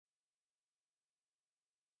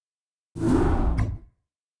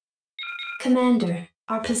Commander,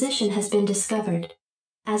 our position has been discovered.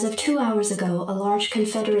 As of 2 hours ago, a large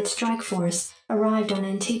Confederate strike force arrived on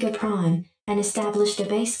Antigua Prime and established a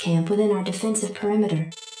base camp within our defensive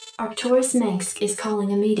perimeter. Arcturus Mengsk is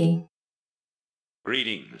calling a meeting.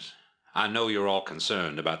 Greetings. I know you're all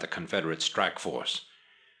concerned about the Confederate strike force,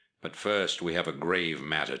 but first we have a grave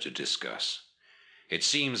matter to discuss. It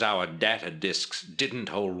seems our data disks didn't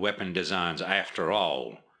hold weapon designs after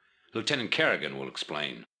all. Lieutenant Kerrigan will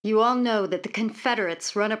explain. You all know that the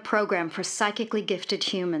Confederates run a program for psychically gifted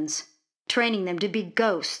humans, training them to be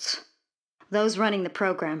ghosts. Those running the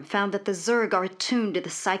program found that the Zerg are attuned to the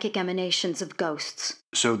psychic emanations of ghosts.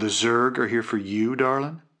 So the Zerg are here for you,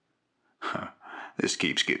 darling? This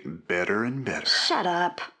keeps getting better and better. Shut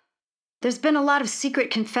up. There's been a lot of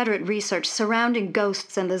secret Confederate research surrounding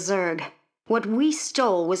ghosts and the Zerg. What we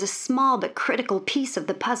stole was a small but critical piece of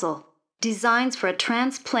the puzzle. Designs for a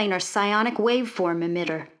transplanar psionic waveform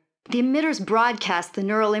emitter. The emitters broadcast the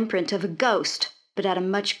neural imprint of a ghost, but at a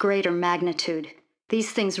much greater magnitude.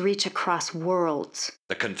 These things reach across worlds.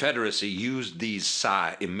 The Confederacy used these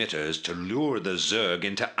psi emitters to lure the Zerg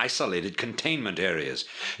into isolated containment areas.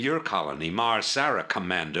 Your colony, Mars-Sara,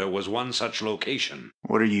 Commander, was one such location.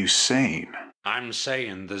 What are you saying? I'm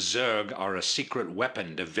saying the Zerg are a secret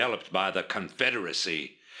weapon developed by the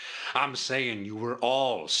Confederacy. I'm saying you were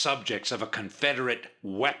all subjects of a Confederate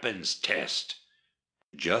weapons test.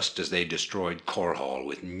 Just as they destroyed Korhal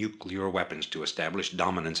with nuclear weapons to establish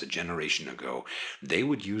dominance a generation ago, they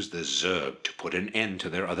would use the Zerg to put an end to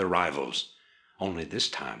their other rivals. Only this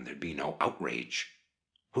time there'd be no outrage.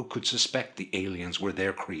 Who could suspect the aliens were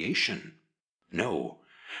their creation? No,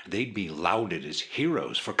 they'd be lauded as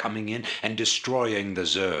heroes for coming in and destroying the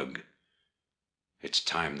Zerg. It's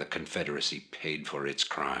time the Confederacy paid for its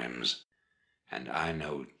crimes, and I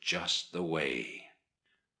know just the way.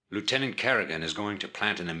 Lieutenant Kerrigan is going to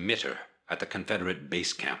plant an emitter at the Confederate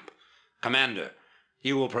base camp. Commander,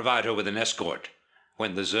 you will provide her with an escort.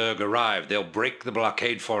 When the Zerg arrive, they'll break the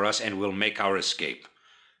blockade for us and we'll make our escape.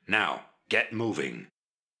 Now, get moving.